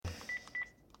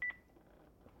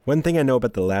One thing I know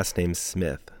about the last name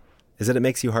Smith is that it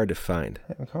makes you hard to find.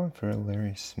 I'm calling for a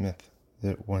Larry Smith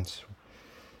that once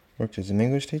worked as an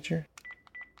English teacher.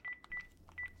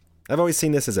 I've always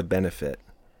seen this as a benefit,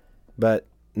 but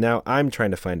now I'm trying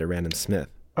to find a random Smith.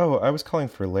 Oh, I was calling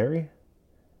for Larry?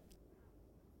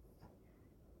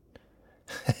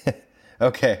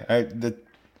 Okay,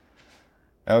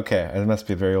 it must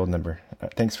be a very old number.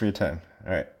 Thanks for your time.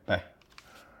 All right, bye.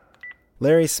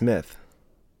 Larry Smith.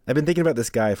 I've been thinking about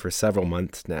this guy for several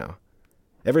months now,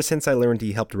 ever since I learned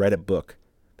he helped write a book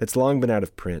that's long been out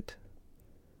of print.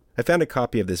 I found a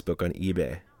copy of this book on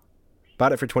eBay.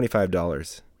 Bought it for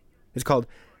 $25. It's called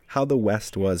How the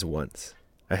West Was Once,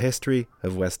 A History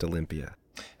of West Olympia.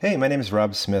 Hey, my name is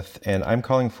Rob Smith, and I'm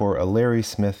calling for a Larry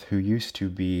Smith who used to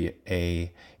be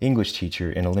a English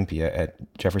teacher in Olympia at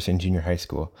Jefferson Junior High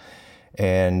School.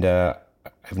 And I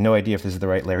have no idea if this is the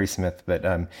right Larry Smith,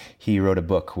 but he wrote a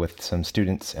book with some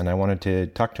students, and I wanted to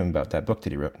talk to him about that book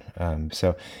that he wrote.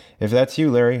 So if that's you,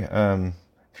 Larry,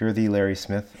 if you're the Larry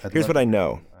Smith... Here's what I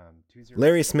know.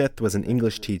 Larry Smith was an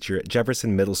English teacher at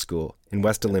Jefferson Middle School in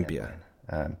West Olympia.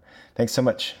 Thanks so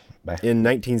much. Bye. In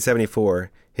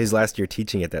 1974, his last year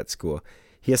teaching at that school,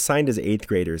 he assigned his 8th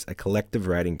graders a collective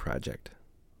writing project.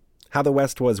 How the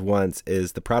West Was Once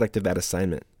is the product of that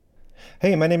assignment.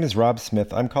 Hey, my name is Rob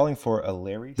Smith. I'm calling for a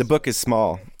Larry... The book is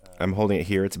small. I'm holding it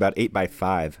here. It's about 8 by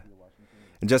 5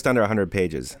 and just under 100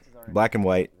 pages, black and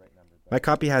white. My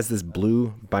copy has this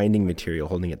blue binding material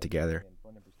holding it together.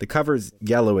 The cover's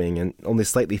yellowing and only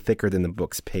slightly thicker than the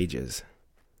book's pages.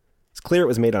 It's clear it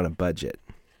was made on a budget.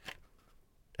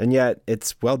 And yet,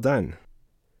 it's well done.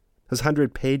 Those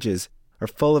 100 pages are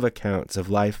full of accounts of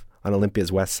life on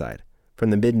Olympia's west side,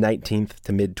 from the mid-19th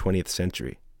to mid-20th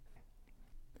century.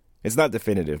 It's not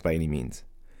definitive by any means.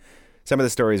 Some of the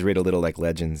stories read a little like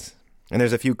legends, and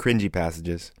there's a few cringy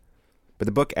passages, but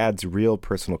the book adds real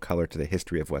personal color to the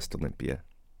history of West Olympia.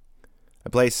 A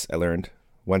place, I learned,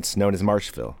 once known as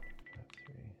Marshville.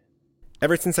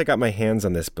 Ever since I got my hands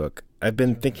on this book, I've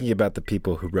been thinking about the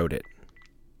people who wrote it.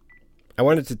 I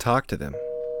wanted to talk to them.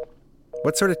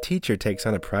 What sort of teacher takes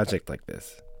on a project like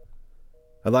this?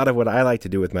 A lot of what I like to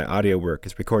do with my audio work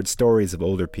is record stories of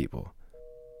older people.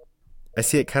 I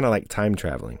see it kind of like time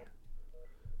traveling,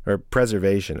 or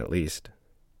preservation at least.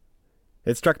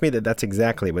 It struck me that that's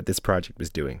exactly what this project was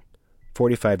doing,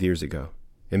 45 years ago,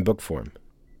 in book form.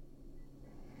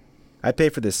 I pay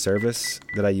for this service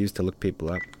that I use to look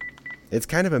people up. It's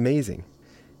kind of amazing.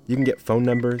 You can get phone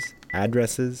numbers,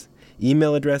 addresses,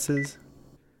 email addresses.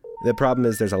 The problem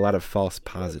is there's a lot of false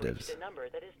positives.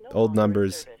 Old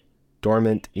numbers,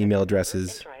 dormant email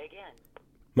addresses.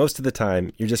 Most of the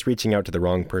time, you're just reaching out to the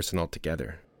wrong person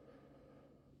altogether.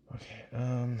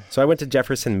 So I went to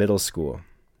Jefferson Middle School,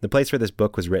 the place where this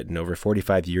book was written over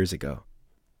 45 years ago.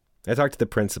 I talked to the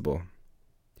principal.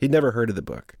 He'd never heard of the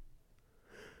book.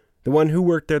 The one who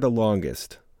worked there the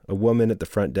longest, a woman at the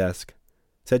front desk,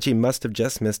 said she must have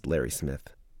just missed Larry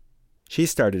Smith. She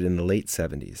started in the late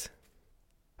 70s.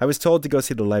 I was told to go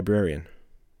see the librarian.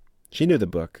 She knew the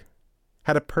book,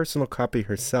 had a personal copy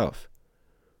herself,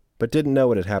 but didn't know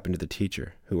what had happened to the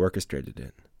teacher who orchestrated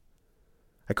it.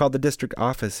 I called the district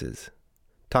offices,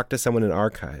 talked to someone in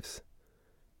archives.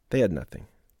 They had nothing.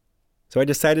 So I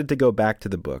decided to go back to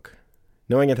the book,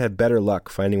 knowing I'd have better luck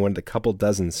finding one of the couple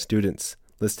dozen students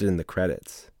listed in the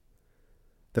credits.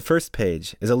 The first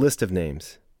page is a list of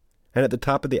names, and at the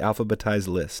top of the alphabetized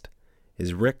list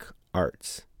is Rick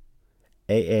Arts,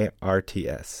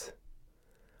 A-A-R-T-S.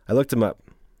 I looked him up,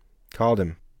 called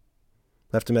him,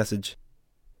 left a message.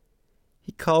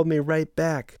 He called me right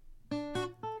back.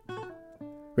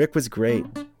 Rick was great.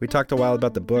 We talked a while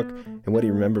about the book and what he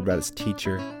remembered about his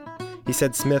teacher. He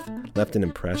said Smith left an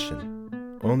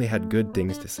impression, only had good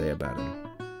things to say about him.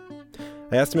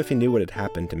 I asked him if he knew what had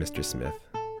happened to Mr. Smith.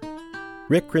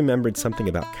 Rick remembered something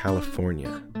about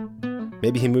California.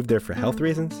 Maybe he moved there for health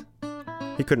reasons?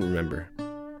 He couldn't remember.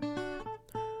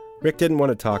 Rick didn't want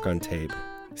to talk on tape.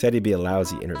 Said he'd be a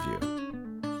lousy interview.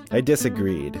 I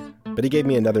disagreed, but he gave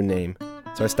me another name,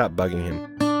 so I stopped bugging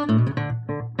him.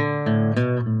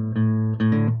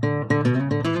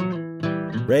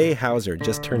 Ray Hauser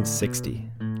just turned 60.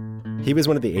 He was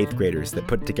one of the 8th graders that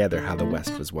put together How the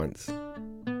West Was Once.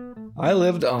 I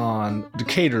lived on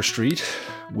Decatur Street,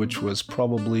 which was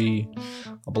probably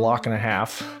a block and a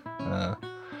half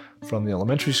from the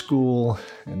elementary school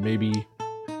and maybe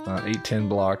 8-10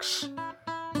 blocks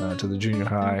to the junior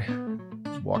high.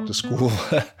 Walked to school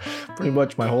pretty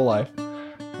much my whole life,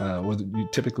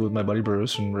 typically with my buddy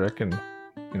Bruce and Rick, and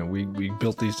we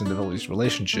built these and developed these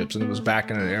relationships. And it was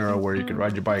back in an era where you could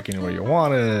ride your bike anywhere you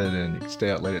wanted, and you could stay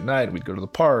out late at night. We'd go to the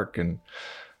park, and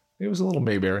He was a little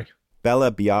Mayberry.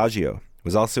 Bella Biagio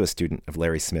was also a student of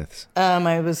Larry Smith's.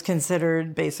 I was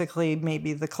considered basically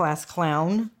maybe the class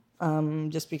clown,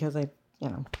 just because I,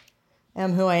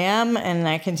 am who I am, and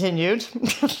I continued.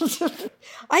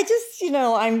 I just,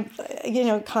 I'm,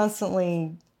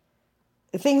 constantly,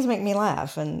 things make me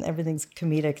laugh, and everything's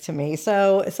comedic to me.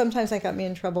 So sometimes that got me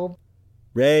in trouble.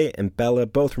 Ray and Bella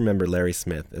both remember Larry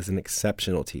Smith as an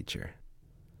exceptional teacher.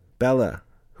 Bella,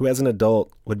 who as an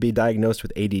adult would be diagnosed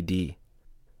with ADD,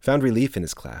 found relief in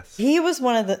his class. He was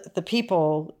one of the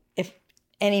people, if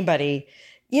anybody,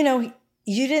 you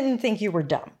didn't think you were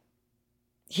dumb.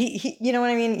 He, you know what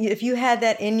I mean? If you had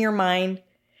that in your mind,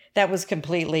 that was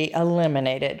completely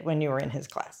eliminated when you were in his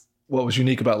class. What was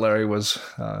unique about Larry was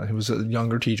he was a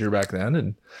younger teacher back then,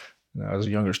 and I was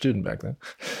a younger student back then.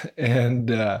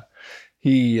 And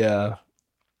he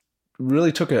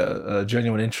really took a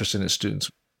genuine interest in his students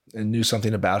and knew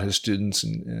something about his students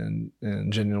and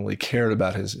genuinely cared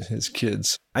about his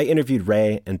kids. I interviewed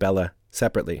Ray and Bella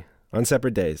separately on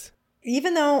separate days.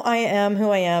 Even though I am who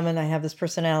I am and I have this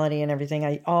personality and everything,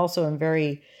 I also am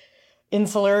very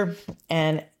insular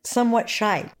and somewhat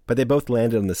shy. But they both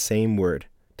landed on the same word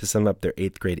to sum up their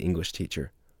 8th grade English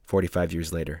teacher 45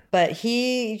 years later. But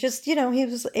he just, he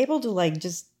was able to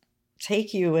just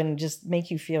take you and just make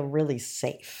you feel really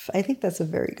safe. I think that's a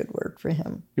very good word for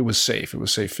him. It was safe. It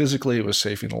was safe physically, it was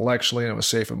safe intellectually, and it was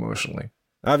safe emotionally.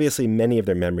 Obviously, many of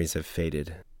their memories have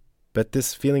faded, but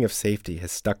this feeling of safety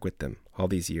has stuck with them all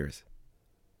these years.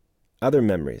 Other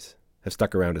memories have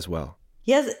stuck around as well.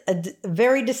 He has a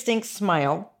very distinct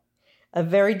smile, a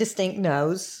very distinct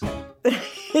nose.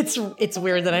 It's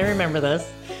weird that I remember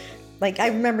this. Like, I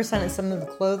remember some of the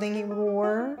clothing he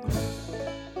wore.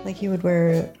 Like, he would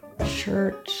wear a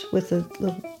shirt with a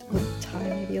little tie,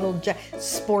 maybe a little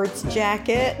sports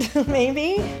jacket,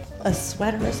 maybe a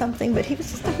sweater or something. But he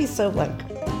was just always so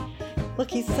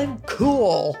look, he's so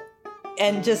cool.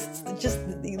 And just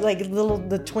like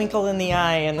the twinkle in the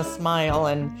eye and the smile,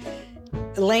 and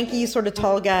lanky, sort of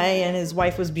tall guy, and his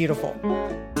wife was beautiful.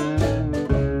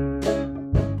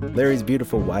 Larry's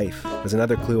beautiful wife was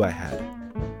another clue I had.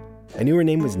 I knew her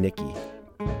name was Nikki.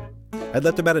 I'd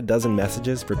left about a dozen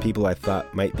messages for people I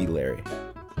thought might be Larry,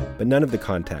 but none of the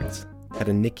contacts had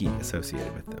a Nikki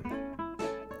associated with them.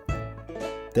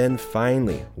 Then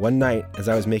finally, one night as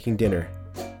I was making dinner,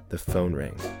 the phone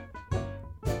rang.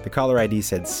 The caller ID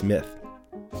said Smith,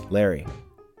 Larry.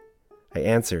 I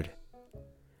answered.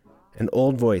 An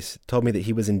old voice told me that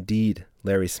he was indeed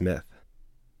Larry Smith,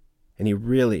 and he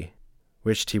really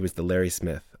wished he was the Larry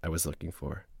Smith I was looking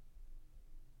for.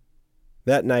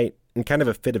 That night, in kind of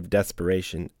a fit of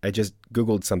desperation, I just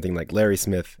Googled something like Larry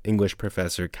Smith, English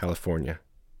professor, California.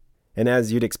 And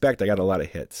as you'd expect, I got a lot of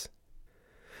hits.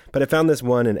 But I found this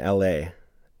one in L.A.,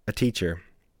 a teacher,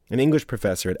 an English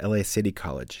professor at L.A. City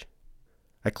College.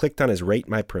 I clicked on his Rate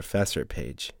My Professor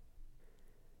page.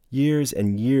 Years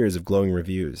and years of glowing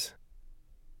reviews.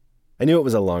 I knew it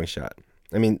was a long shot.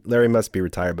 I mean, Larry must be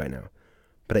retired by now.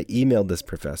 But I emailed this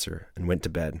professor and went to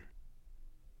bed.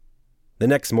 The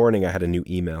next morning, I had a new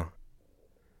email.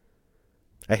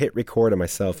 I hit record on my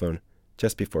cell phone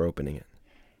just before opening it.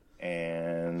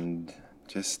 And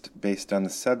just based on the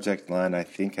subject line, I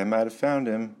think I might have found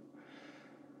him.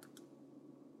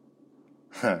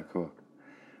 Cool.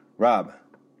 Rob,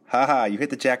 haha, you hit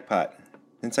the jackpot.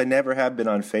 Since I never have been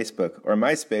on Facebook or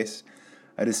MySpace,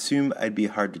 I'd assume I'd be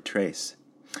hard to trace.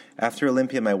 After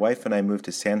Olympia, my wife and I moved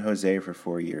to San Jose for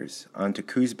 4 years, on to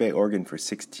Coos Bay, Oregon for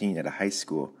 16 at a high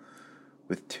school,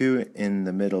 with 2 in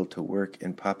the middle to work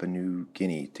in Papua New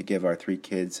Guinea to give our 3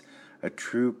 kids a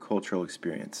true cultural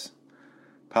experience.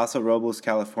 Paso Robles,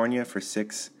 California for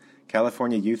 6,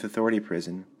 California Youth Authority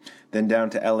Prison, then down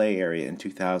to LA area in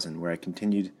 2000, where I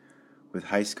continued with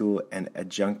high school and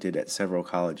adjuncted at several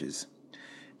colleges.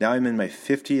 Now I'm in my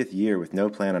 50th year with no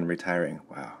plan on retiring.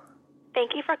 Wow.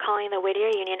 Thank you for calling the Whittier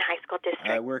Union High School District.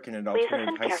 I work in an Please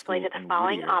alternative listen high school carefully to the in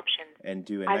following Whittier options. and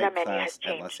do a As our night menu class has at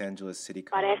changed. Los Angeles City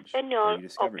Para College. español, You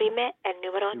discovered it. oprime el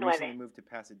número We recently 9. moved to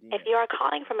Pasadena. If you are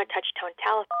calling from a touch-tone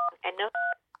telephone and no...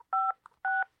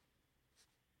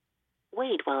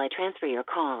 Wait while I transfer your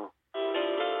call.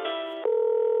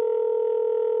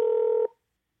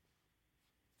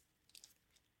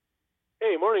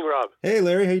 Hey, morning, Rob. Hey,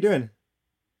 Larry, how you doing?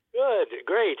 Good,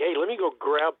 great. Hey, let me go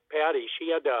grab Patty. She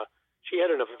had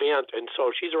an event, and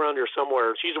so she's around here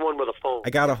somewhere. She's the one with the phone. I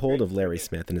got a hold of Larry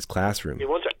Smith in his classroom. Hey,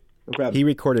 one sec. He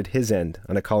recorded his end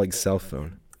on a colleague's cell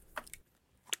phone.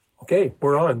 Okay,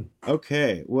 we're on.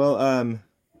 Okay, well,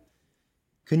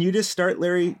 can you just start,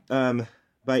 Larry,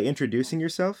 by introducing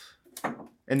yourself?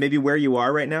 And maybe where you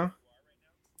are right now?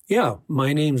 Yeah,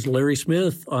 my name's Larry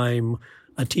Smith. I'm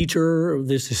a teacher.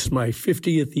 This is my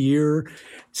 50th year.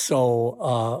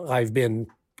 So I've been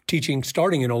teaching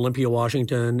starting in Olympia,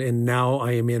 Washington, and now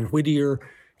I am in Whittier,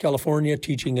 California,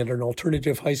 teaching at an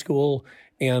alternative high school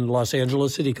and Los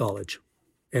Angeles City College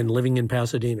and living in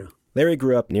Pasadena. Larry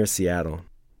grew up near Seattle.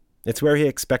 It's where he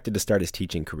expected to start his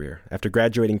teaching career after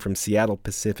graduating from Seattle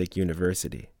Pacific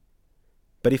University.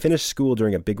 But he finished school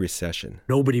during a big recession.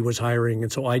 Nobody was hiring,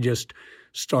 and so I just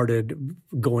started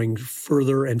going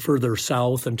further and further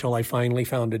south until I finally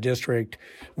found a district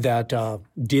that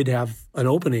did have an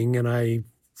opening, and I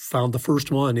found the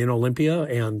first one in Olympia.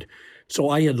 And so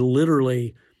I had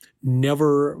literally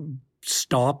never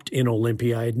stopped in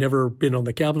Olympia. I had never been on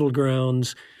the Capitol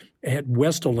grounds. At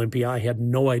West Olympia, I had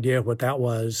no idea what that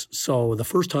was. So the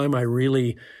first time I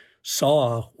really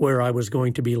saw where I was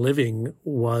going to be living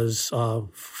was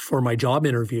for my job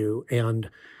interview, and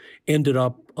ended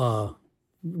up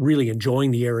really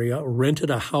enjoying the area, rented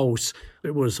a house.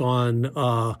 It was on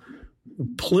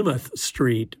Plymouth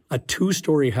Street, a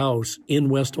 2-story house in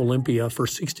West Olympia for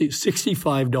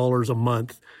 $65 a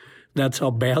month. That's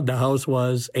how bad the house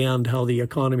was and how the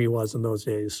economy was in those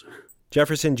days.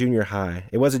 Jefferson Junior High.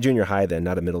 It was a junior high then,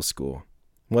 not a middle school.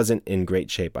 Wasn't in great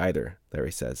shape either,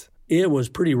 Larry says. It was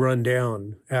pretty run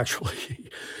down, actually.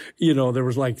 There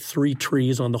was like 3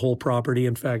 trees on the whole property.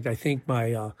 In fact, I think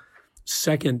my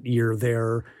second year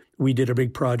there, we did a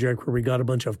big project where we got a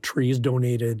bunch of trees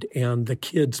donated, and the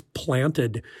kids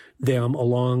planted them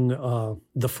along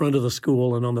the front of the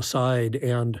school and on the side.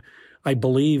 And I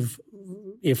believe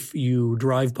if you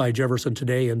drive by Jefferson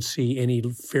today and see any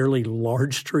fairly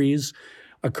large trees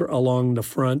along the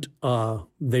front,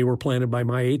 they were planted by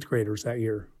my 8th graders that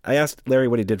year. I asked Larry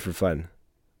what he did for fun.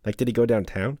 Like, did he go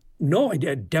downtown? No, I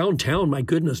did. Downtown, my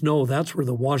goodness, no. That's where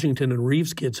the Washington and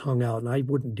Reeves kids hung out, and I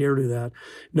wouldn't dare do that.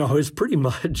 No, it was pretty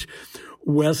much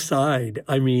West Side.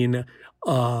 I mean,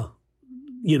 I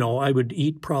would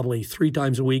eat probably 3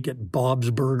 times a week at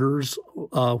Bob's Burgers,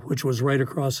 which was right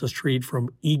across the street from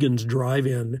Egan's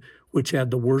Drive-In, which had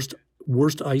the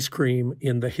worst ice cream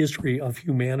in the history of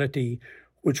humanity,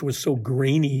 which was so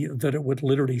grainy that it would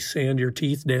literally sand your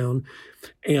teeth down,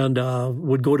 and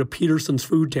would go to Peterson's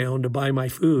Food Town to buy my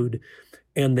food,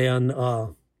 and then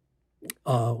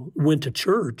went to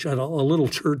church. A little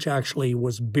church actually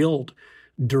was built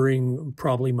during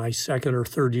probably my 2nd or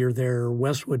 3rd year there,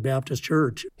 Westwood Baptist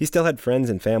Church. He still had friends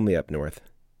and family up north.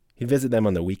 He'd visit them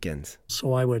on the weekends.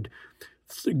 So I would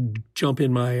jump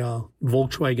in my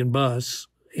Volkswagen bus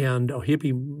and a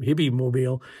hippie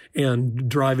mobile and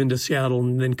drive into Seattle,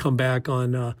 and then come back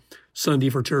on Sunday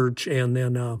for church. And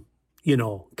then,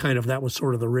 kind of that was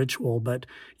sort of the ritual. But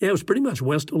yeah, it was pretty much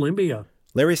West Olympia.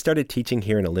 Larry started teaching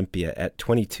here in Olympia at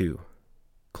 22,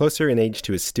 closer in age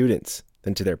to his students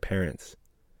than to their parents.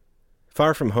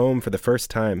 Far from home for the first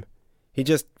time, he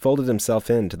just folded himself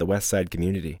into the West Side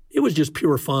community. It was just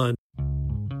pure fun.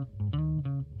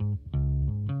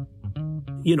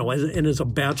 As a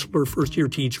bachelor first-year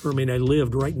teacher, I mean, I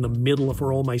lived right in the middle of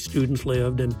where all my students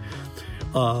lived, and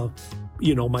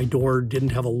my door didn't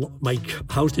have my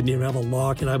house didn't even have a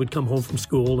lock, and I would come home from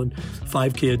school, and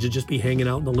 5 kids would just be hanging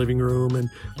out in the living room, and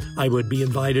I would be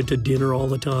invited to dinner all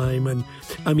the time, and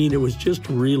I mean, it was just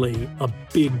really a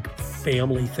big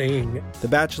family thing. The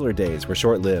bachelor days were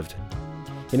short-lived.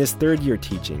 In his 3rd year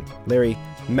teaching, Larry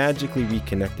magically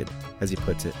reconnected, as he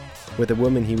puts it, with a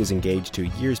woman he was engaged to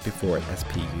years before at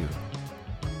SPU.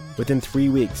 Within 3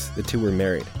 weeks, the two were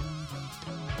married.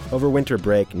 Over winter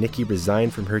break, Nikki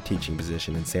resigned from her teaching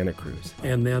position in Santa Cruz.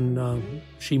 And then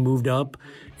she moved up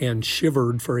and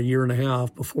shivered for a year and a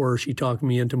half before she talked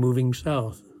me into moving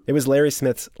south. It was Larry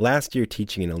Smith's last year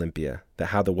teaching in Olympia that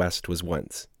How the West Was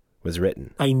Once was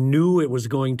written. I knew it was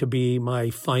going to be my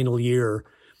final year,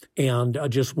 and I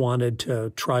just wanted to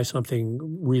try something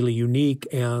really unique.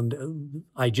 And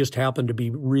I just happened to be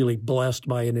really blessed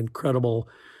by an incredible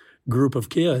group of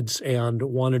kids and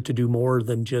wanted to do more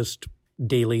than just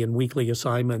daily and weekly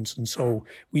assignments. And so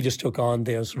we just took on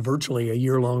this virtually a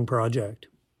year-long project.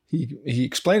 He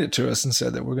explained it to us and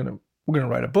said that we're gonna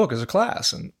write a book as a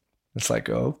class. And it's like,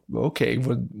 oh, okay,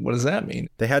 what does that mean?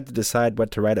 They had to decide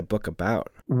what to write a book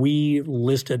about. We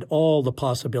listed all the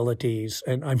possibilities,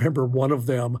 and I remember one of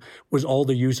them was all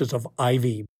the uses of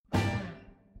ivy.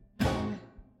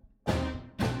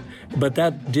 But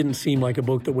that didn't seem like a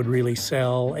book that would really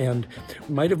sell, and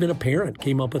might have been a parent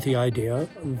came up with the idea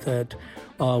that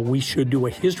we should do a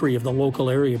history of the local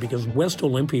area, because West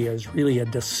Olympia is really a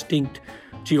distinct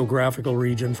geographical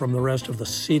region from the rest of the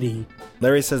city.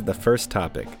 Larry says the first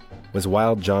topic was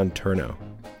Wild John Turno,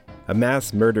 a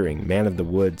mass-murdering man of the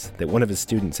woods that one of his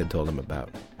students had told him about.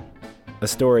 a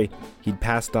story he'd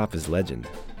passed off as legend.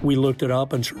 We looked it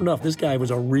up, and sure enough, this guy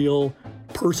was a real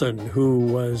person who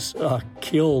was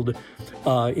killed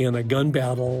in a gun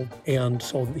battle, and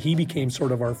so he became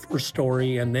sort of our first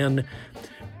story, and then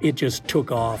it just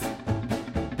took off.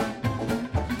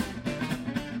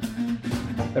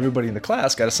 Everybody in the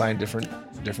class got assigned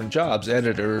different jobs: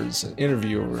 editors,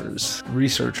 interviewers,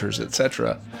 researchers,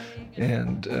 etc.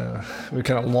 And we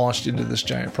kind of launched into this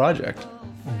giant project.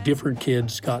 Different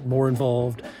kids got more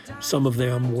involved. Some of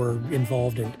them were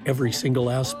involved in every single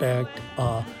aspect,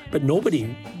 but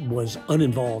nobody was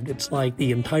uninvolved. It's like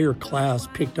the entire class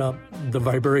picked up the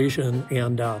vibration,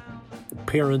 and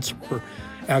parents were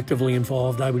actively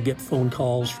involved. I would get phone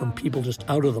calls from people just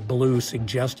out of the blue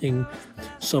suggesting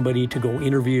somebody to go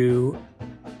interview.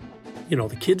 You know,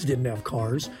 the kids didn't have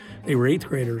cars. They were 8th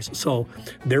graders, so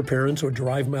their parents would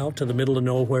drive them out to the middle of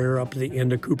nowhere, up to the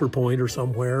end of Cooper Point or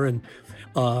somewhere, and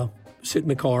sit in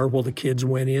the car while the kids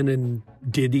went in and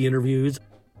did the interviews.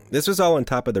 This was all on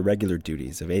top of the regular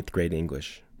duties of 8th grade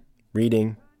English.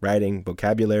 Reading, writing,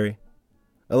 vocabulary.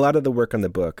 A lot of the work on the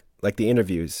book, like the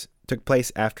interviews, took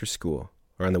place after school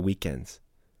or on the weekends.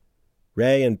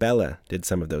 Ray and Bella did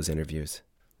some of those interviews.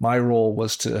 My role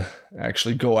was to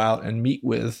actually go out and meet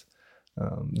with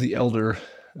the elder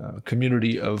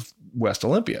community of West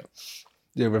Olympia.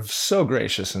 They were so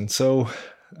gracious and so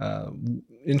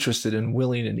interested and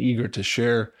willing and eager to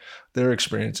share their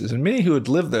experiences, and many who had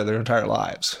lived there their entire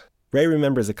lives. Ray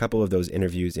remembers a couple of those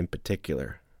interviews in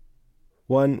particular.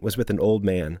 One was with an old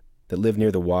man that lived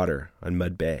near the water on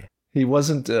Mud Bay. He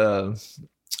wasn't a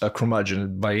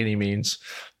curmudgeon by any means,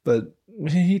 but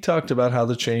he talked about how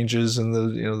the changes and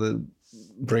the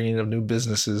bringing of new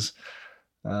businesses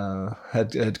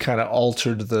had kind of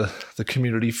altered the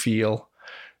community feel.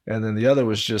 And then the other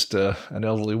was just an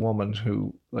elderly woman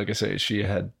who, like I say, she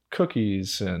had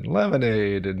cookies and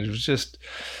lemonade, and it was just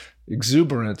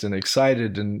exuberant and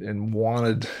excited and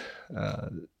wanted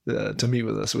to meet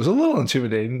with us. It was a little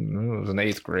intimidating. It was in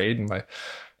 8th grade, and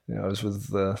I was with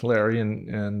Larry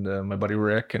and my buddy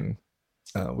Rick, and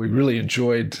we really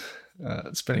enjoyed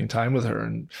spending time with her,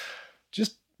 and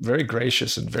just very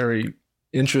gracious and very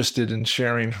interested in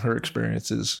sharing her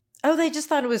experiences. Oh, they just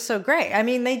thought it was so great. I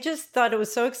mean, they just thought it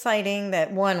was so exciting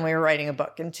that, one, we were writing a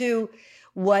book, and two,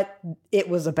 what it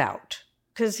was about.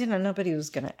 Because, nobody was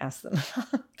going to ask them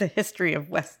the history of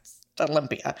West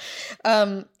Olympia.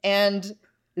 And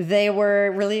they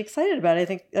were really excited about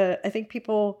it. I think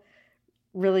people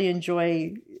really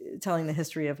enjoy telling the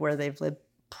history of where they've lived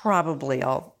probably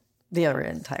all their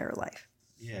entire life.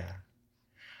 Yeah.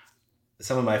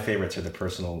 Some of my favorites are the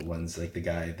personal ones, like the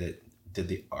guy that did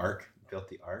the Ark. Built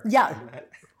the Ark? Yeah.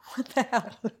 What the hell?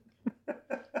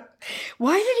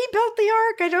 Why did he build the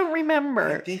Ark? I don't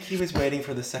remember. I think he was waiting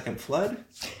for the second flood.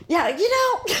 Yeah,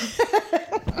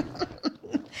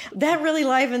 that really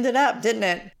livened it up, didn't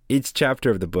it? Each chapter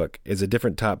of the book is a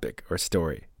different topic or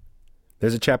story.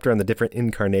 There's a chapter on the different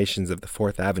incarnations of the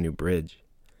 4th Avenue Bridge.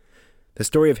 The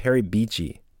story of Harry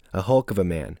Beachy, a hulk of a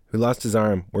man who lost his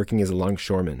arm working as a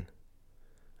longshoreman.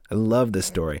 I love the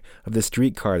story of the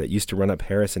streetcar that used to run up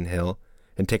Harrison Hill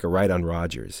and take a ride on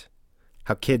Rogers.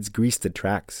 How kids greased the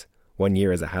tracks one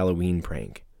year as a Halloween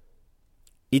prank.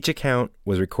 Each account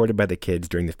was recorded by the kids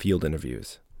during the field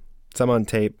interviews. Some on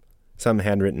tape, some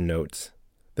handwritten notes.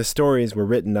 The stories were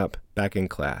written up back in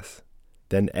class,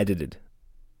 then edited.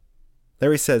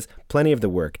 Larry says plenty of the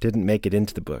work didn't make it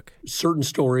into the book. Certain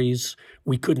stories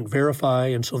we couldn't verify,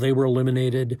 and so they were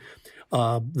eliminated.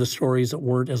 The stories that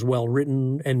weren't as well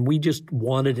written, and we just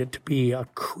wanted it to be a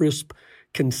crisp,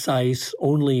 concise,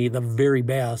 only the very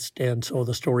best. And so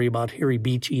the story about Harry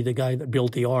Beachy, the guy that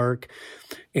built the Ark,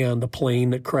 and the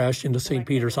plane that crashed into St.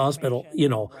 Peter's Hospital,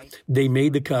 they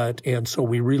made the cut, and so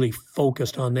we really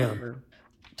focused on them.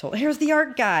 Here's the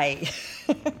Ark guy.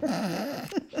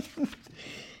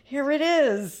 Here it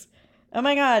is. Oh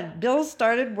my God, Bill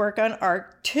started work on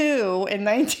Ark 2 in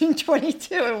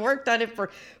 1922 and worked on it for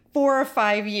 4 or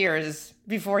 5 years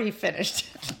before he finished.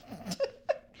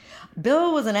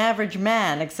 Bill was an average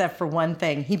man, except for one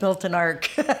thing. He built an Ark.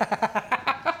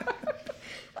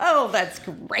 Oh, that's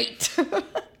great.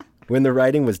 When the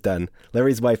writing was done,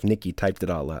 Larry's wife, Nikki, typed it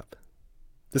all up.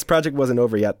 This project wasn't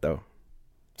over yet, though.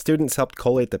 Students helped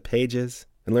collate the pages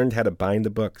and learned how to bind the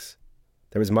books.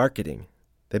 There was marketing.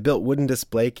 They built wooden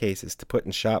display cases to put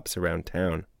in shops around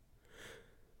town.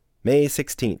 May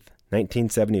 16th,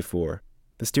 1974.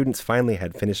 The students finally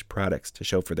had finished products to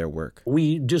show for their work.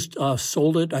 We just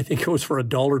sold it. I think it was for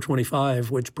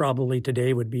 $1.25, which probably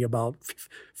today would be about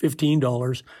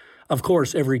 $15. Of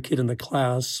course, every kid in the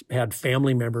class had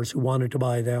family members who wanted to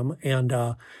buy them, and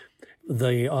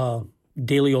the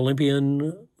Daily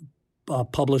Olympian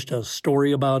published a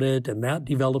story about it, and that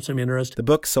developed some interest. The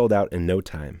book sold out in no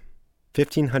time,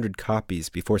 1,500 copies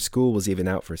before school was even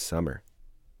out for summer.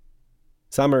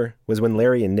 Summer was when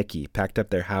Larry and Nikki packed up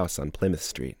their house on Plymouth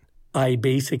Street. I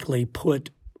basically put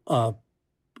a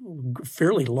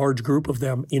fairly large group of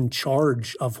them in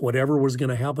charge of whatever was going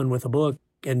to happen with the book,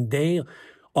 and they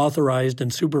authorized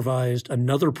and supervised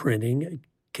another printing,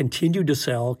 continued to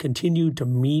sell, continued to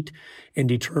meet and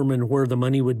determine where the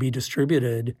money would be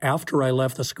distributed after I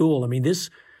left the school. I mean, this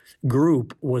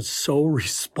group was so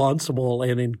responsible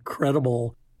and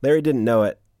incredible. Larry didn't know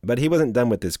it, but he wasn't done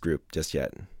with this group just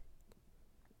yet.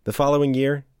 The following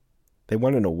year, they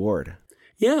won an award.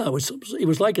 Yeah, it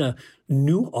was like a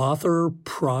new author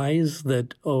prize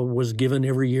that was given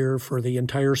every year for the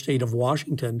entire state of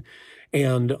Washington.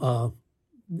 And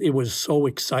it was so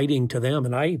exciting to them.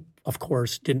 And I, of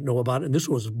course, didn't know about it. And this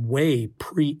was way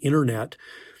pre-internet.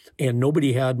 And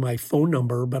nobody had my phone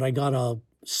number, but I got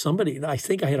I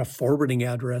think I had a forwarding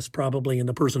address probably in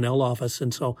the personnel office.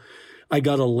 And so I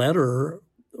got a letter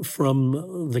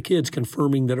from the kids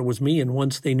confirming that it was me. And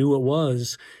once they knew it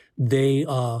was, they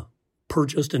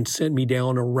purchased and sent me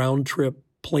down a round-trip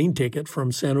plane ticket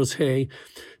from San Jose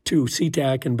to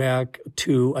SeaTac and back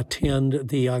to attend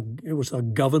it was a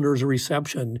governor's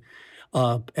reception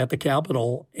at the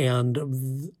Capitol.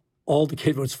 And all the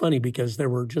kids, it was funny because there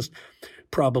were just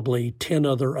probably 10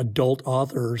 other adult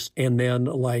authors and then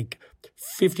like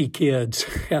 50 kids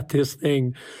at this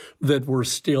thing that were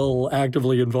still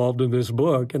actively involved in this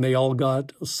book. And they all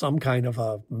got some kind of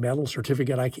a medal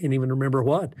certificate. I can't even remember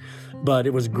what. But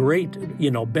it was great,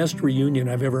 best reunion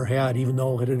I've ever had, even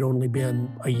though it had only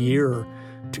been a year,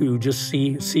 to just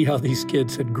see how these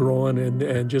kids had grown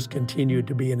and just continued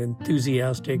to be an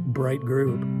enthusiastic, bright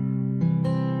group.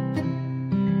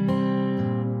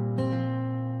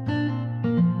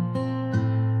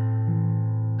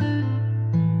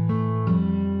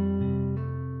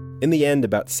 In the end,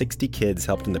 about 60 kids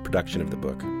helped in the production of the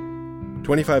book.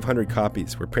 2,500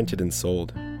 copies were printed and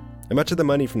sold, and much of the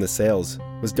money from the sales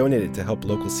was donated to help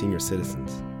local senior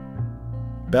citizens.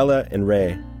 Bella and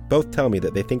Ray both tell me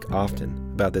that they think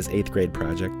often about this 8th grade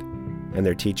project and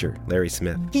their teacher, Larry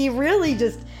Smith. He really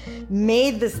just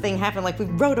made this thing happen, like we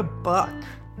wrote a book.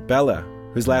 Bella,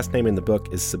 whose last name in the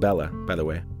book is Sabella, by the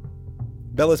way.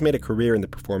 Bella's made a career in the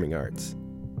performing arts,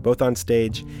 both on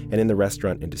stage and in the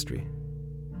restaurant industry.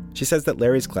 She says that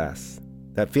Larry's class,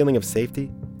 that feeling of safety,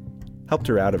 helped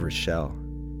her out of her shell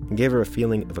and gave her a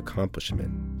feeling of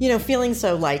accomplishment. Feeling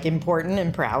so important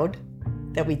and proud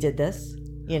that we did this,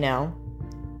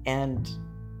 and,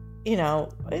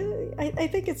 I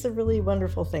think it's a really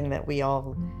wonderful thing that we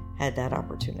all had that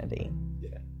opportunity.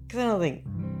 Yeah. Because I don't think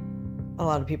a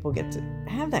lot of people get to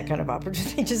have that kind of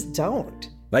opportunity. They just don't.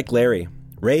 Like Larry,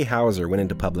 Ray Hauser went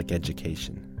into public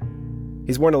education.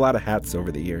 He's worn a lot of hats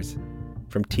over the years,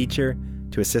 from teacher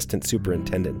to assistant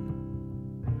superintendent.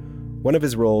 One of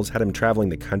his roles had him traveling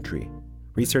the country,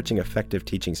 researching effective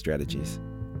teaching strategies.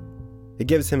 It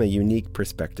gives him a unique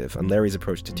perspective on Larry's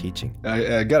approach to teaching.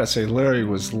 I gotta say, Larry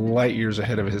was light years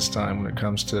ahead of his time when it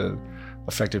comes to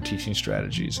effective teaching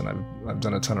strategies, and I've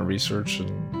done a ton of research,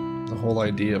 and the whole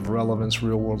idea of relevance,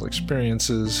 real-world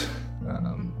experiences,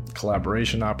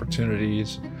 collaboration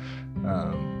opportunities,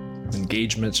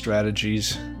 engagement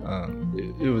strategies.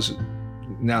 It was,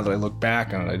 now that I look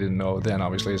back on it, I didn't know then,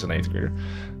 obviously, as an 8th grader.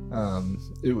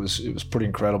 It was pretty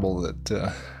incredible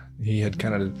that he had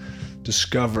kind of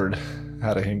discovered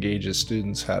how to engage his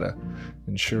students, how to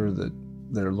ensure that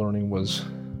their learning was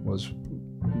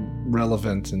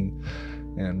relevant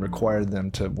and required them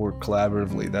to work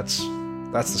collaboratively. That's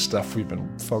the stuff we've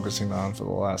been focusing on for the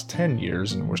last 10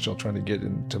 years, and we're still trying to get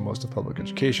into most of public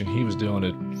education. He was doing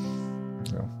it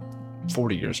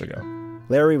 40 years ago.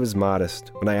 Larry was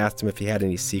modest when I asked him if he had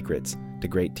any secrets to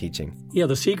great teaching. Yeah,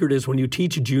 the secret is when you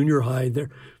teach junior high,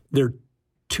 they're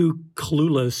too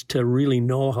clueless to really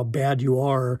know how bad you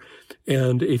are.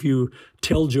 And if you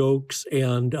tell jokes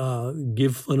and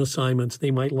give fun assignments,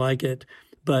 they might like it.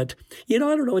 But, I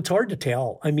don't know. It's hard to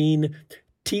tell. I mean,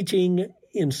 teaching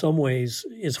in some ways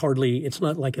it's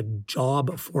not like a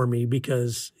job for me,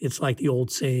 because it's like the old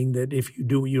saying that if you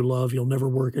do what you love, you'll never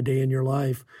work a day in your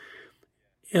life.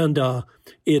 And I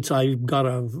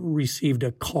received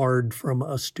a card from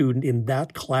a student in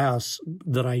that class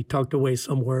that I tucked away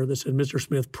somewhere that said, "Mr.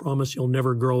 Smith, promise you'll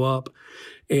never grow up."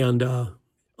 And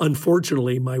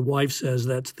unfortunately, my wife says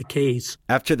that's the case.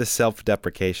 After the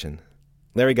self-deprecation,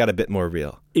 Larry got a bit more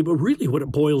real. But really what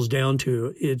it boils down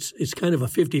to, it's kind of a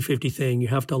 50-50 thing. You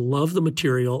have to love the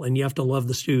material and you have to love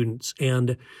the students.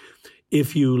 And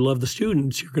if you love the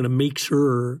students, you're going to make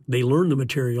sure they learn the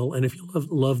material. And if you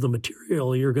love the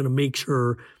material, you're going to make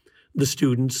sure the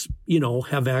students,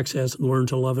 have access and learn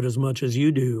to love it as much as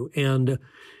you do. And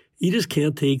you just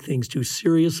can't take things too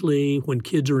seriously. When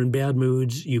kids are in bad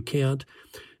moods, you can't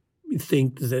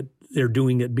think that they're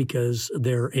doing it because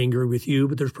they're angry with you,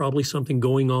 but there's probably something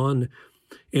going on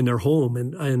in their home.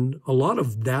 And a lot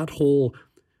of that whole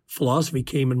philosophy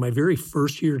came in my very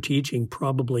first year teaching,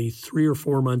 probably 3 or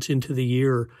 4 months into the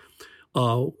year.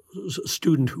 A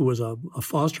student who was a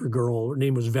foster girl, her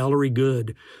name was Valerie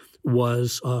Good,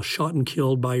 was shot and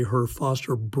killed by her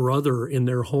foster brother in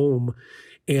their home.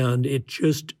 And it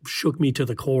just shook me to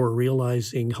the core,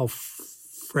 realizing how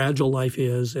fragile life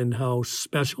is and how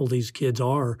special these kids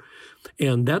are.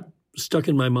 And that stuck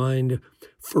in my mind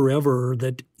forever,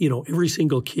 that, every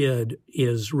single kid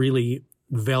is really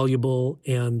valuable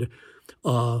and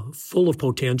full of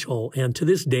potential. And to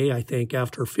this day, I think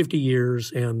after 50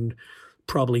 years and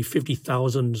probably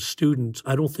 50,000 students,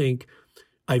 I don't think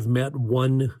I've met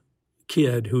one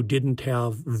kid who didn't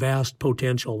have vast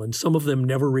potential. And some of them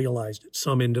never realized it.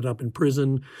 Some ended up in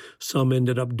prison. Some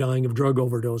ended up dying of drug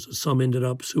overdoses. Some ended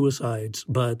up suicides.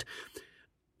 But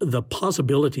the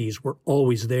possibilities were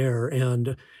always there.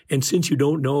 And since you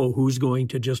don't know who's going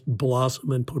to just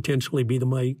blossom and potentially be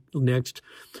the next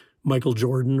Michael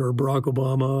Jordan or Barack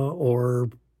Obama or,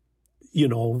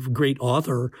 great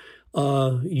author,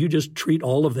 you just treat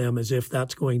all of them as if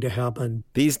that's going to happen.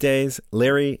 These days,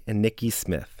 Larry and Nikki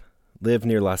Smith live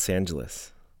near Los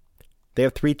Angeles. They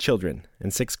have 3 children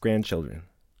and 6 grandchildren.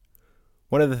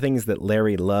 One of the things that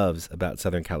Larry loves about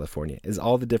Southern California is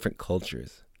all the different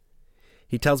cultures.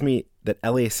 He tells me that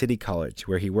LA City College,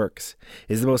 where he works,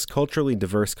 is the most culturally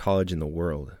diverse college in the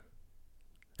world.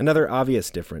 Another obvious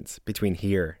difference between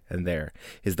here and there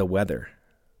is the weather.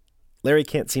 Larry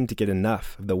can't seem to get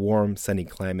enough of the warm, sunny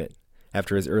climate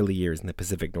after his early years in the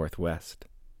Pacific Northwest.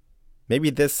 Maybe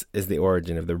this is the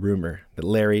origin of the rumor that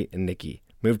Larry and Nikki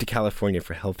moved to California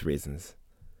for health reasons.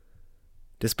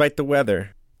 Despite the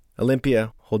weather,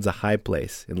 Olympia holds a high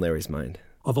place in Larry's mind.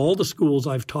 Of all the schools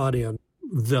I've taught in,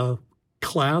 the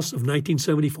class of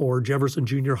 1974, Jefferson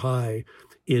Junior High,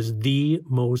 is the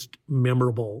most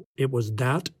memorable. It was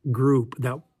that group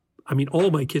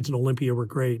all my kids in Olympia were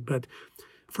great, but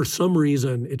for some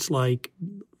reason, it's like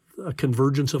a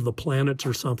convergence of the planets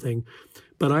or something.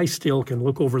 But I still can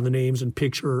look over the names and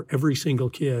picture every single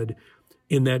kid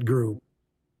in that group.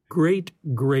 Great,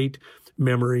 great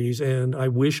memories. And I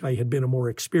wish I had been a more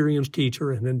experienced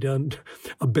teacher and had done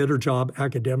a better job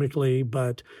academically.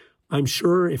 But I'm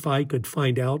sure if I could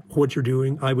find out what you're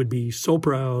doing, I would be so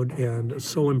proud and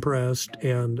so impressed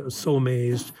and so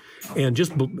amazed and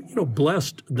just,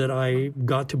 blessed that I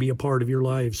got to be a part of your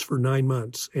lives for 9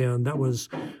 months. And that was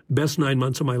best 9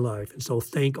 months of my life. And so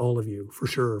thank all of you for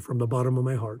sure, from the bottom of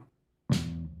my heart.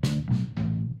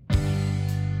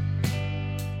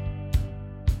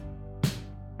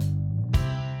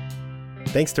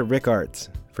 Thanks to Rick Arts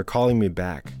for calling me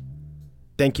back.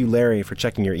 Thank you, Larry, for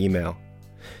checking your email.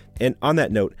 And on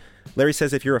that note, Larry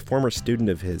says if you're a former student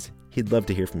of his, he'd love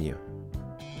to hear from you.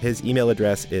 His email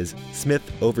address is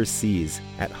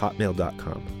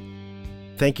smithoverseas@hotmail.com.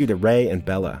 Thank you to Ray and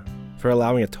Bella for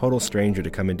allowing a total stranger to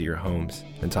come into your homes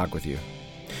and talk with you,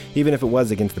 even if it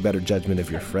was against the better judgment of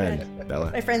your friend,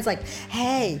 Bella. My friend's like,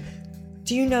 hey,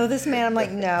 do you know this man? I'm like,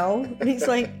 no. And he's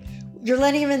like, you're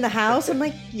letting him in the house? I'm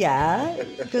like, yeah.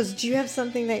 He goes, do you have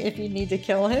something that if you need to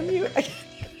kill him, you...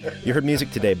 You heard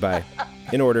music today by,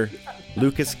 in order,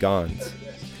 Lucas Gons.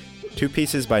 2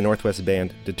 pieces by Northwest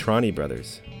band Detrani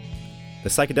Brothers. The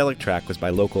psychedelic track was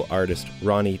by local artist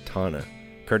Ronnie Tana,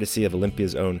 courtesy of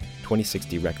Olympia's own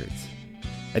 2060 Records.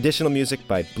 Additional music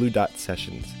by Blue Dot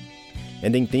Sessions.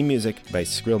 Ending theme music by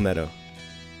Skrill Meadow.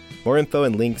 More info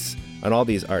and links on all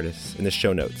these artists in the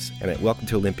show notes and at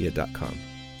welcometoolympia.com.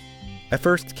 I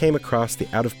first came across the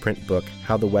out-of-print book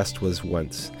How the West Was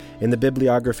Once in the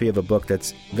bibliography of a book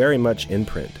that's very much in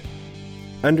print.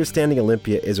 Understanding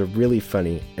Olympia is a really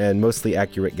funny and mostly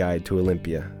accurate guide to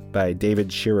Olympia by David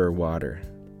Shearer Water.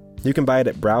 You can buy it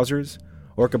at browsers,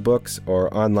 Orca Books,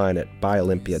 or online at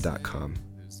buyolympia.com.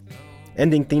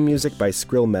 Ending theme music by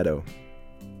Skrill Meadow.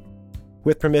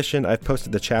 With permission, I've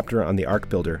posted the chapter on the Ark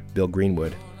Builder, Bill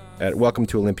Greenwood, at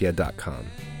welcometoolympia.com.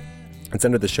 It's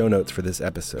under the show notes for this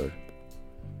episode.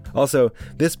 Also,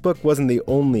 this book wasn't the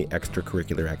only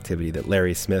extracurricular activity that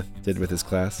Larry Smith did with his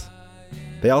class.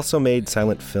 They also made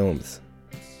silent films.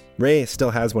 Ray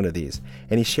still has one of these,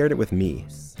 and he shared it with me.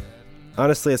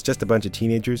 Honestly, it's just a bunch of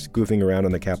teenagers goofing around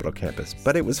on the Capitol campus,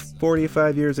 but it was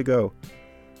 45 years ago.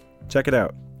 Check it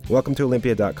out,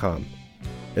 welcometoolympia.com.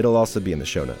 It'll also be in the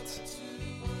show notes.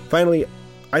 Finally,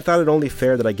 I thought it only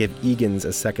fair that I give Egan's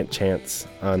a second chance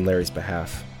on Larry's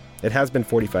behalf. It has been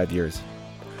 45 years.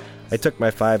 I took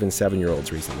my 5 and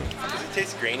 7-year-olds recently. Does it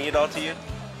taste grainy at all to you?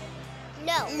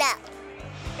 No.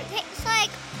 It tastes like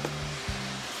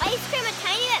ice cream, a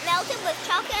tiny bit melted with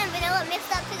chocolate and vanilla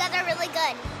mixed up together really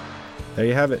good. There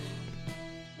you have it.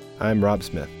 I'm Rob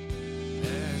Smith.